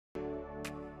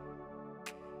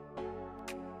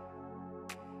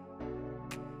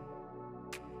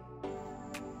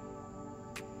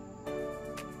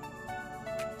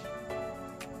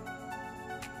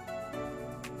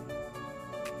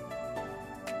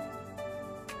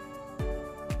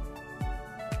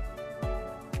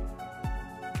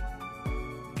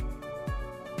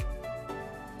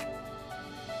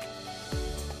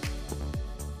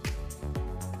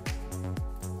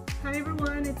Hi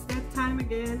everyone, it's that time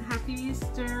again. Happy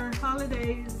Easter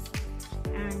holidays,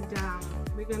 and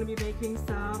we're going to be making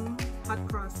some hot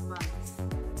cross buns.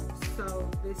 So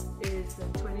this is the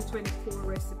 2024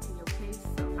 recipe, okay?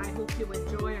 So I hope you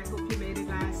enjoy. I hope you made it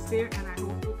last year, and I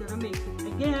hope you're going to make it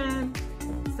again.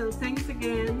 So thanks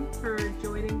again for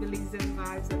joining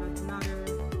Belizeanvibez on another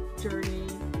journey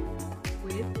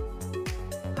with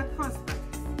hot cross buns.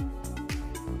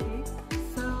 Okay,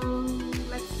 so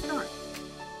let's start.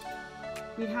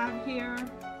 We have here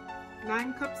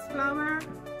 9 cups flour.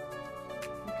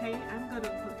 Okay, I'm gonna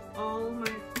put all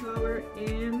my flour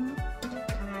in,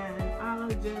 and I'll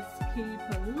just keep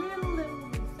a little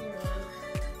reserve.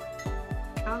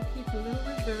 I'll keep a little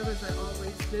reserve, as I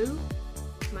always do.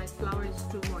 My flour is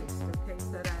too moist. Okay,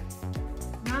 so that's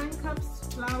 9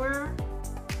 cups flour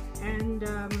and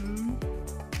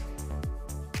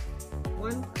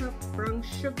 1 cup brown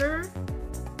sugar.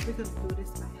 We're gonna do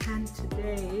this by hand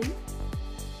today.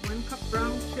 1 cup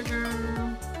brown sugar,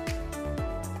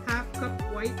 half cup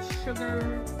white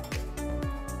sugar,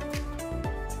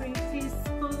 3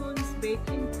 teaspoons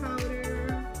baking powder,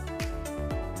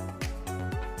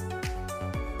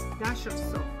 dash of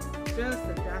salt, just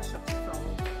a dash of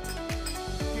salt.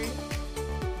 Okay, we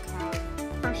have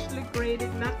freshly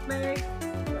grated nutmeg.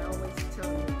 I always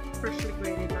tell you, freshly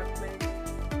grated nutmeg.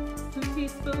 2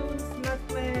 teaspoons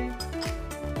nutmeg,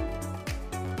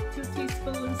 2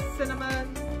 teaspoons cinnamon,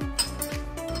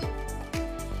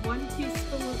 1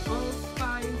 teaspoon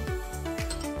allspice.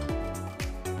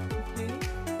 Okay,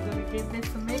 I'm gonna give this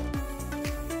a mix.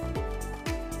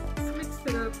 Let's mix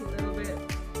it up a little bit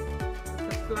with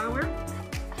the flour.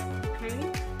 Okay,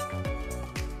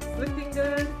 it's looking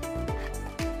good,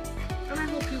 and I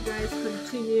hope you guys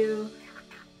continue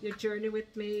your journey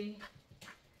with me,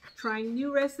 trying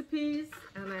new recipes,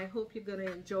 and I hope you're gonna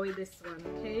enjoy this one.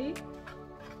 Okay,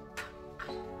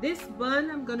 this bun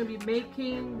I'm gonna be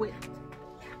making with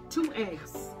 2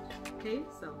 eggs. Okay,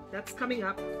 so that's coming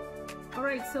up. All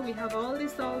right, so we have all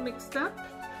this all mixed up.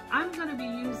 I'm gonna be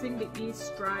using the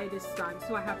yeast dry this time,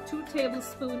 so I have 2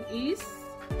 tablespoons yeast.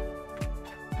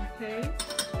 Okay,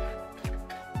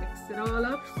 mix it all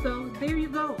up. So there you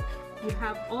go. You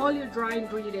have all your dry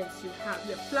ingredients. You have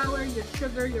your flour, your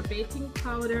sugar, your baking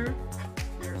powder,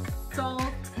 your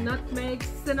salt, nutmeg,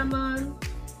 cinnamon,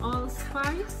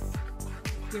 allspice,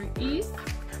 your yeast.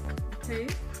 Okay,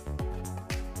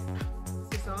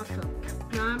 this is awesome.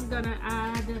 Now I'm gonna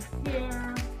add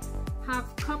here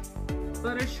half cup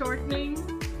butter shortening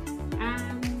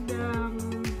and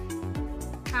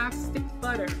half stick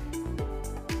butter.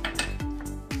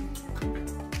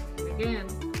 Again,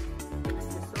 this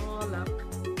is all up.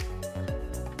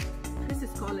 This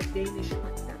is called a Danish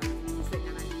hook that I'm using,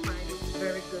 and I find it's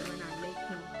very good when I'm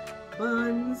making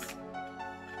buns,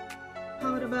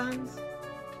 powder buns.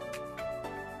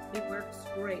 It works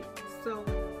great. So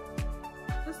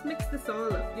just mix this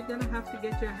all up. You're gonna have to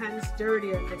get your hands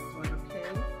dirty on this one, okay?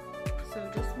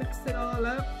 So just mix it all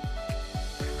up.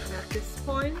 And at this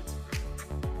point,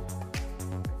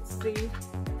 let's see,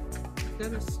 we're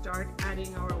gonna start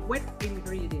adding our wet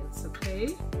ingredients, okay?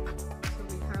 So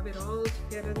we have it all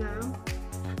together now.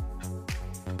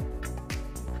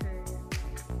 Okay.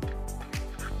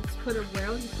 Let's put a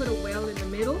well. You put a well in the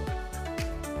middle.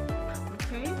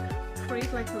 Okay?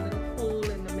 Create like a little hole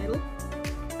in the middle.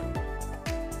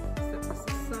 Set this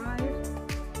aside.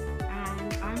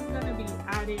 And I'm gonna be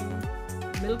adding,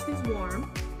 milk is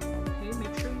warm. Okay,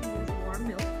 make sure you use warm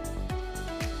milk.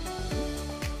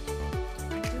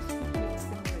 And just keep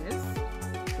mixing this.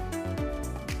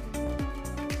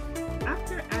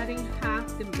 After adding half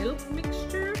the milk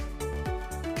mixture,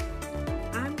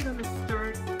 I'm gonna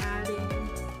start adding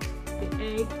the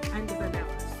egg and the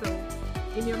vanilla. So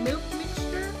in your milk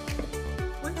mixture,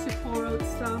 once you pour out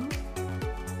some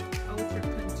out your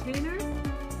container,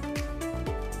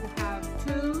 you have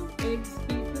 2 eggs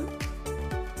beaten.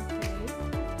 Okay,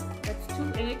 that's 2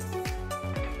 eggs.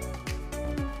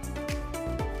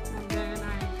 And then I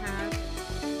have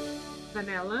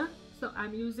vanilla. So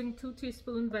I'm using 2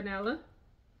 teaspoons vanilla.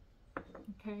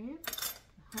 Okay.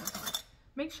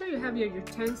 Make sure you have your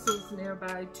utensils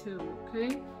nearby too,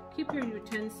 okay? Keep your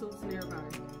utensils nearby.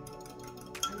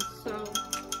 And so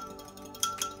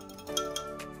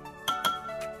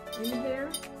in here,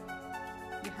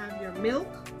 you have your milk,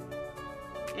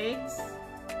 eggs,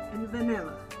 and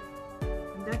vanilla.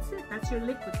 And that's it. That's your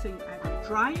liquid. So you add your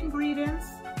dry ingredients,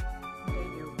 and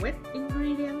then your wet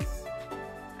ingredients,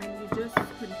 and you just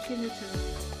continue to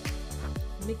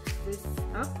mix this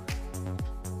up.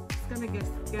 It's gonna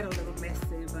get a little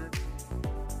messy, but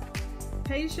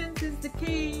patience is the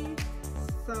key.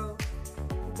 So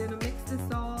you're gonna mix this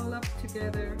all up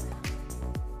together.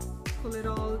 Pull it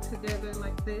all together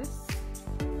like this.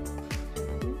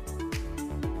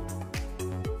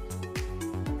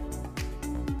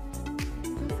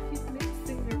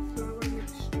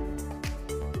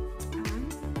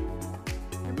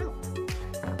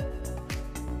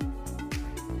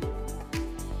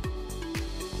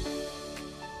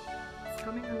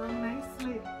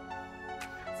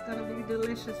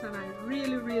 Delicious, and I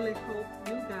really hope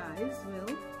you guys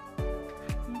will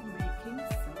be making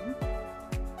some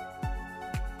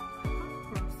hot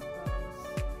cross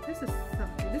buns.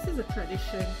 This is a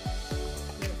tradition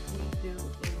that we do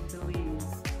in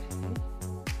Belize. Okay?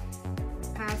 We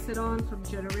pass it on from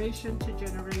generation to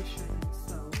generation, and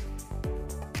so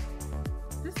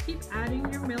just keep adding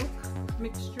your milk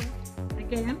mixture.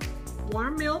 Again,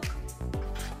 warm milk.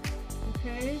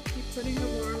 Okay, keep putting the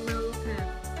warm milk and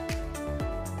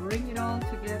bring it all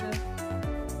together,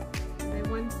 and then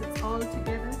once it's all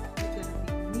together, you're going to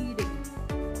be kneading.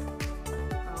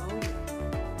 Oh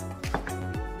yeah,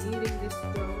 kneading this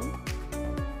dough,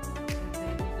 and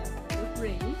then you're going to let it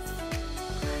raise.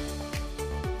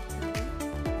 Okay.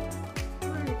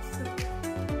 Alright, so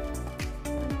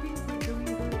I think we're doing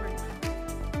good right now.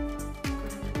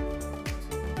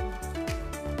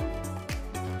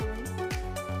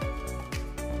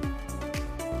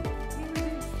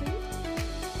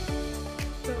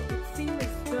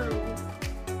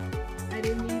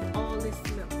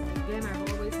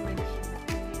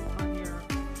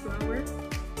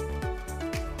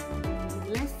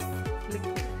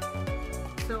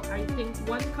 I think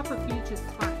 1 cup of each is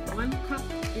fine. 1 cup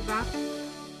evaporated,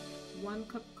 1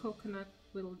 cup coconut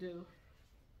will do.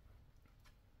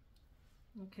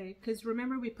 Okay, because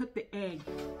remember we put the egg.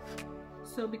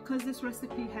 So because this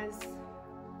recipe has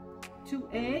 2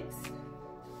 eggs,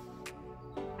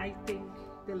 I think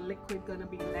the liquid gonna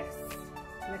be less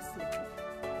liquid.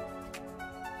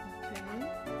 Okay.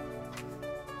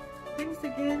 Thanks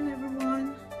again,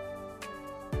 everyone.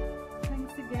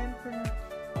 Thanks again for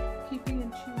keeping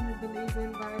in tune with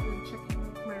Belizeanvibez and checking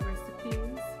out my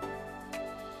recipes.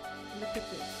 Look at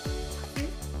this. See?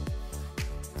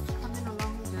 Coming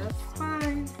along just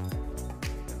fine.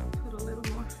 Gonna put a little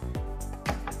more.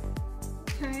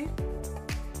 Okay.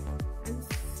 And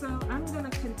so I'm gonna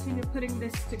continue putting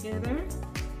this together,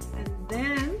 and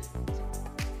then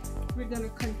we're gonna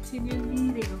continue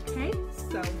kneading, okay?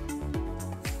 So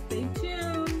stay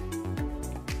tuned.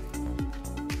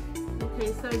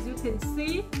 Okay, so as you can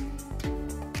see,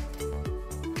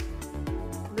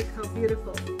 look how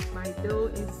beautiful. My dough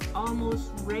is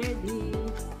almost ready.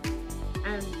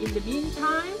 And in the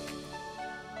meantime,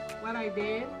 what I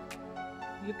did,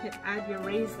 you can add your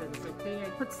raisins, okay? I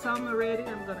put some already,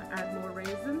 I'm gonna add more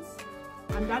raisins.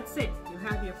 And that's it. You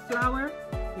have your flour,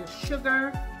 your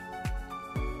sugar,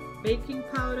 baking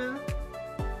powder,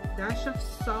 dash of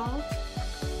salt,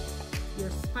 your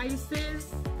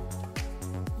spices,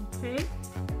 okay?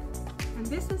 And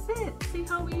this is it. See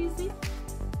how easy?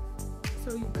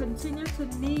 So you continue to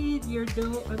knead your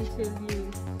dough until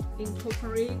you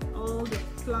incorporate all the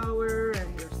flour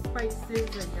and your spices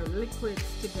and your liquids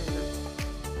together.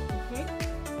 Okay?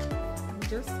 And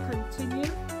just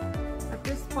continue. At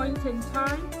this point in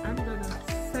time, I'm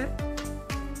gonna set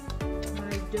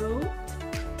my dough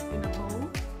in a bowl.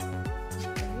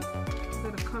 Okay? I'm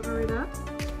gonna cover it up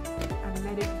and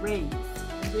let it raise.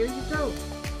 And there you go.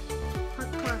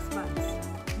 Hot cross buns.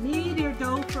 Knead your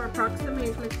dough for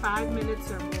approximately 5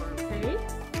 minutes or more, okay?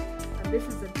 And this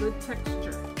is a good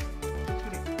texture.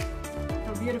 Okay.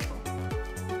 How beautiful.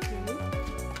 Okay.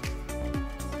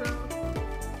 So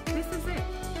this is it.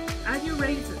 Add your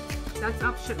raisins. That's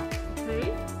optional,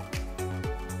 okay?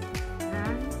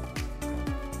 And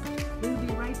we'll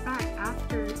be right back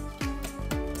after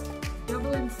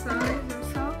double in size or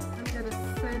so. I'm gonna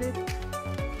set it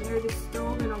near the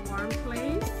stove in a warm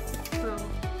place. So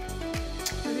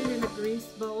put it in a grease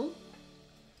bowl.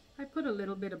 I put a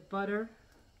little bit of butter,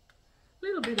 a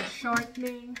little bit of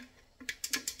shortening,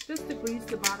 just to grease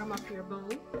the bottom of your bowl.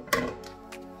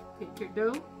 Take your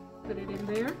dough, put it in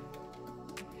there.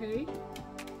 Okay,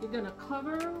 you're gonna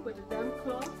cover with a damp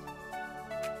cloth.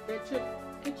 Get your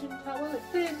kitchen towel, a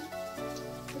thin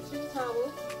kitchen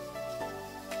towel.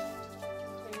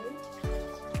 Okay,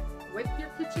 wet your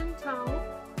kitchen towel,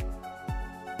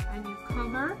 and you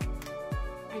cover.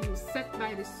 And you set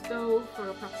by the stove for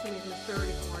approximately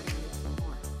 30-40 minutes or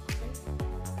more. Okay?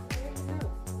 There you go.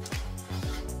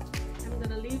 I'm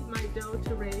gonna leave my dough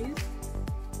to raise,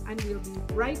 and we'll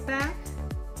be right back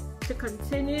to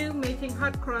continue making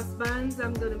hot cross buns.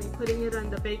 I'm gonna be putting it on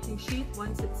the baking sheet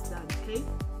once it's done, okay?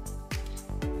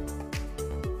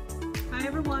 Hi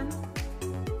everyone.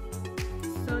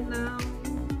 So now,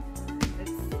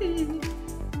 let's see. We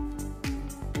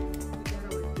got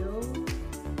our dough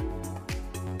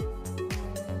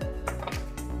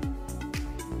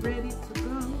ready to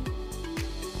go.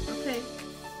 Okay,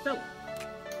 so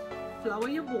flour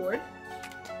your board.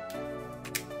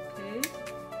 Okay,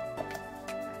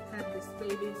 have this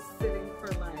baby sitting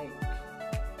for like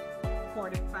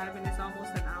 45 minutes,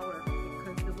 almost an hour,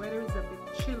 because the weather is a bit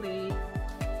chilly.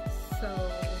 So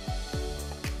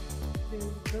there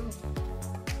you go.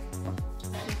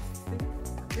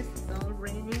 This is all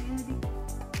ready.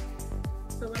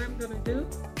 So what I'm gonna do,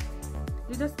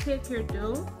 you just take your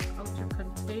dough out your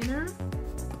container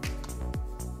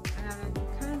and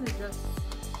kind of just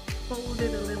fold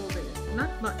it a little bit,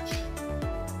 not much.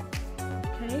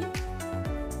 Okay.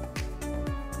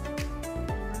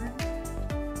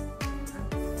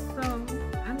 So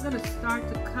I'm gonna start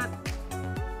to cut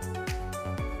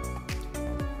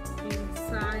in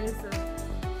size of,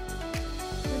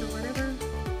 you know, whatever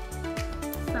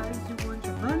size you want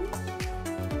your bun.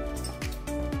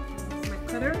 Here's my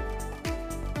cutter.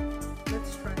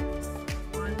 Let's try this.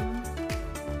 1,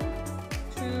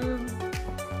 2,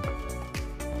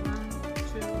 1,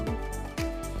 2,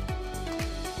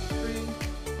 3,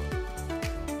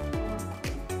 4,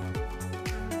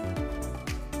 5,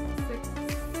 6,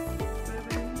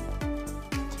 7,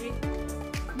 8,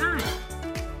 9.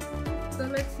 So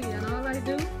let's see, and all I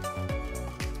do,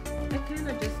 I kind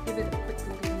of just give it a quick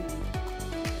little knead.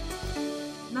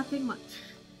 Nothing much,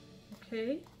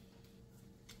 okay?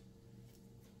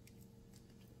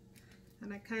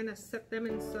 And I kind of set them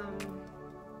in some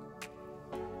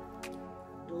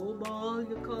dough ball,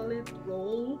 you call it,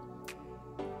 roll,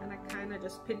 and I kind of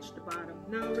just pinch the bottom.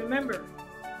 Now remember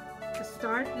to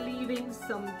start leaving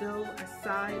some dough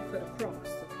aside for the cross,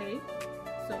 okay?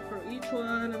 So for each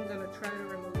one, I'm gonna try to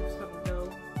remove some dough,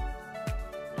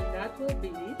 and that will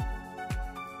be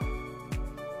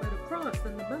for the cross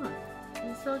and the bun.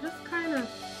 And so just kind of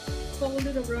fold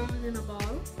it around in a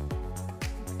ball,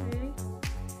 okay?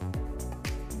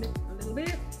 A little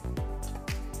bit,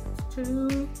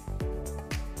 2.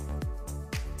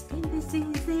 Ain't this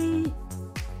easy?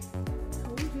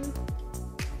 Told you.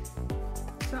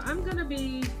 So I'm gonna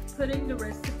be putting the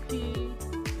recipe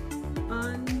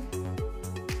on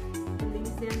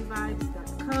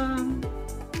Belizeanvibez.com,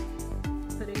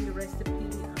 putting the recipe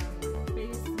on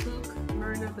Facebook,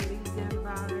 Myrna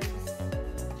Belizeanvibez,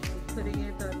 putting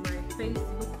it on my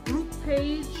Facebook group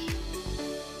page,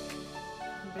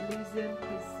 Belizean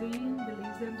Cuisine,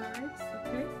 Belizeanvibez,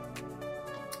 okay?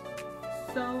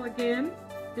 So again,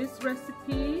 this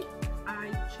recipe,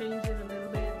 I changed it a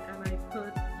little bit and I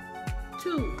put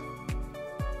 2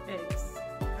 eggs,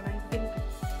 and I think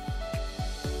it's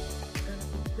gonna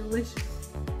be delicious.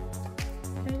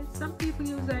 Okay, some people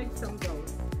use eggs, some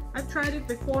don't. I've tried it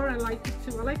before, I like it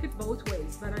too. I like it both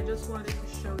ways, but I just wanted to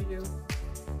show you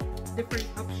different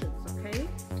options, okay?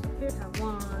 Here, have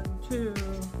 1, 2,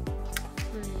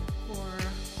 3, 4,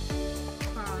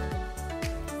 5,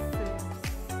 6,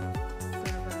 7,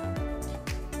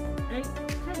 8.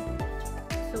 Okay.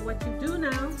 So what you do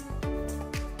now,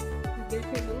 you get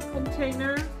your little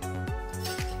container.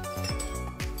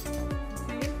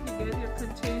 Okay, you get your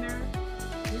container.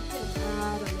 You can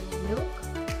add a little milk.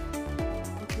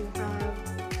 If you have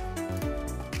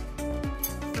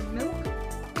some milk.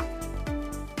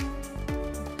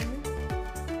 Okay.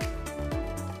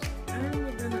 And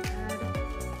we're gonna add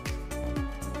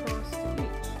across to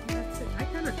each. That's it. I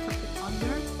kind of tuck it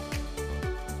under.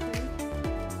 Okay.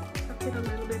 Tuck it a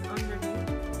little bit underneath.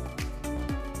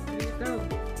 There you go.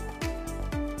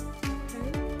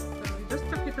 Okay. So you just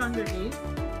tuck it underneath.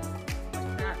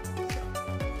 Like that. So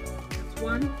that's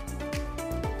 1.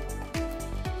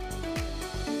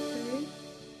 Okay.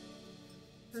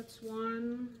 That's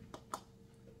 1,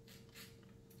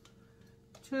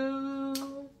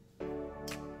 2.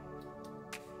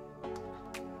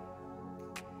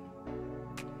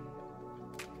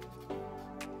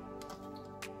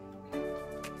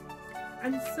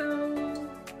 And so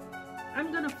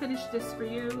I'm gonna finish this for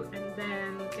you and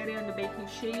then get it on the baking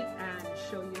sheet and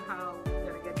show you how we're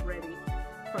gonna get ready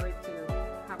for it to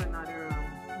have another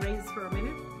raise for a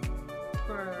minute,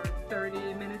 for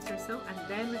 30 minutes or so, and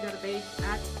then we're gonna bake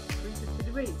at 350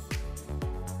 degrees.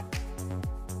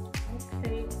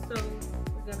 Okay, so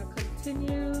we're gonna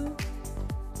continue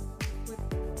with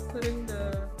putting the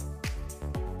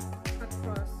hot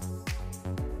cross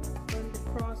on the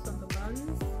cross on the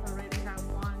buns. Already have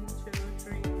 1, 2,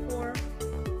 3, 4,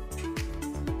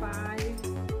 5.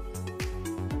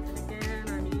 And again,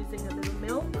 I'm using a little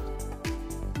milk.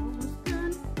 Almost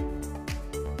done.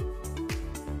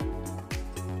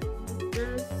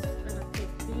 Just gonna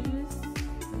take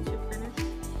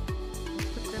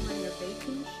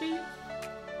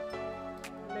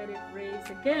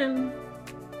again,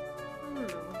 I don't know,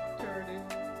 30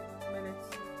 minutes.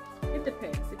 It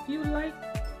depends. If you like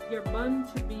your bun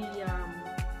to be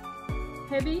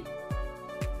heavy,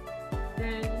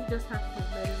 then you just have to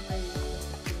let it raise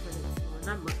a few minutes more,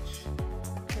 not much.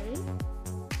 Okay?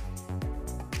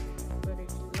 But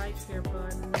if you like your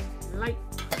bun light,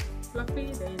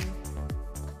 fluffy, then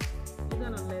you're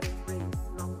gonna let it raise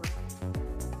longer.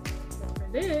 But for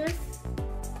this,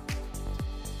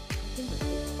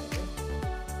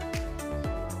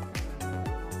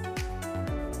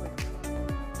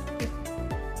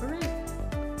 alright,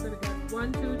 so we got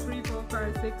 1, 2, 3, 4,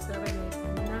 5, 6, 7, 8,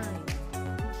 9.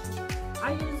 I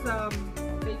use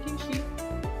baking sheet.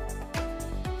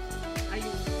 I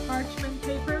use parchment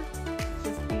paper. It's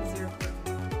just easier for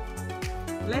me.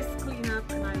 Less cleanup,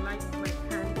 and I like my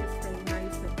pan to stay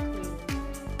nice and clean.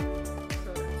 So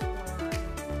that's 1,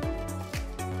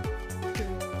 2,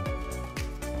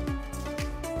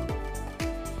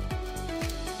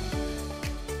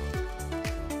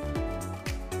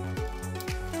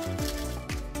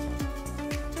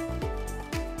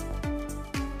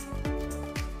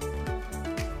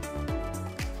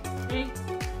 8.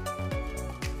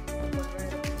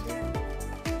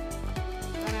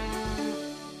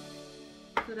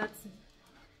 So that's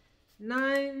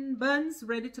 9 buns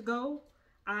ready to go.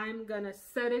 I'm gonna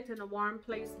set it in a warm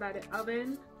place by the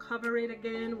oven, cover it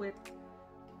again with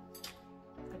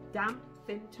a damp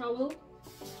thin towel,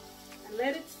 and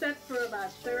let it set for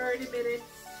about 30 minutes.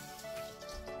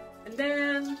 And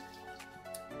then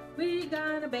we're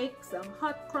gonna bake some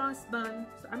hot cross buns.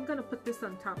 So I'm gonna put this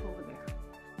on top over there.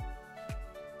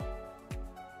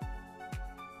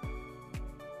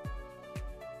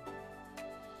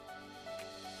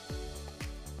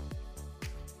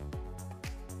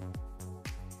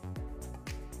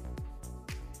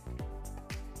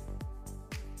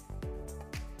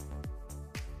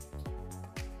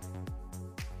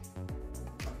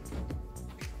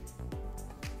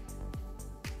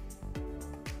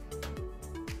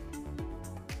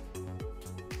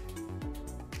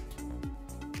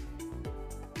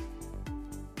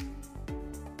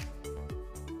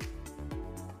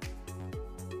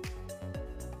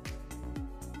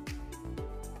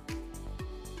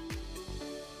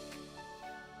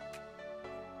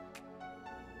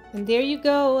 And there you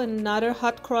go, another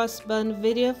hot cross bun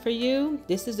video for you.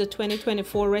 This is a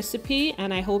 2024 recipe,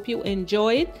 and I hope you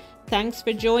enjoyed. Thanks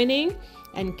for joining,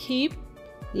 and keep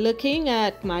looking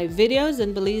at my videos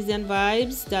on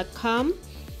Belizeanvibez.com,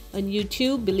 on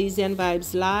YouTube,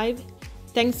 Belizeanvibez Live.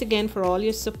 Thanks again for all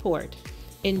your support.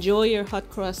 Enjoy your hot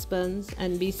cross buns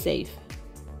and be safe.